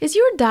Is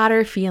your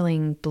daughter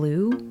feeling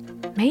blue?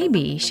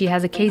 Maybe she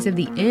has a case of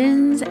the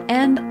ins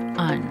and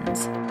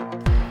uns.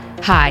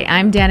 Hi,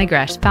 I'm Dana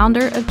Gresh,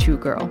 founder of True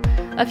Girl.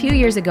 A few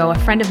years ago, a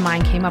friend of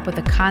mine came up with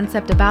a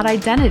concept about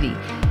identity.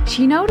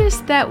 She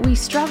noticed that we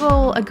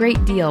struggle a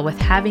great deal with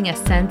having a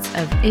sense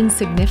of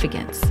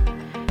insignificance.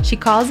 She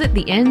calls it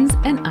the ins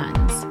and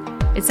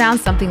uns. It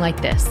sounds something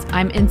like this: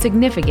 I'm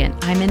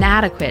insignificant, I'm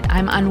inadequate,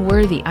 I'm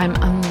unworthy, I'm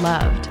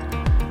unloved.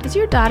 Does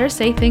your daughter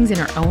say things in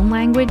her own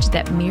language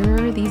that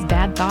mirror these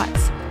bad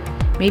thoughts?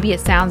 Maybe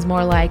it sounds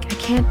more like, I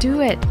can't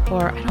do it,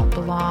 or I don't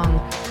belong.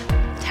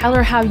 Tell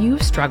her how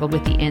you've struggled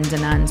with the ins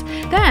and uns.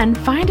 Then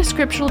find a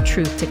scriptural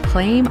truth to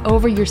claim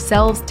over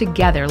yourselves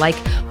together, like,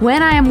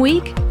 when I am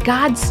weak,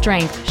 God's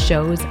strength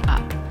shows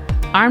up.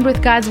 Armed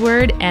with God's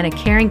word and a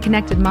caring,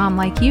 connected mom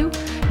like you,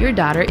 your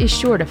daughter is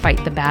sure to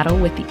fight the battle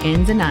with the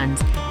ins and uns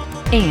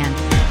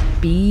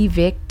and be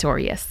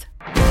victorious.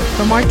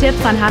 For more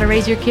tips on how to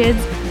raise your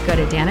kids, go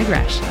to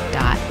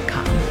danagresh.com.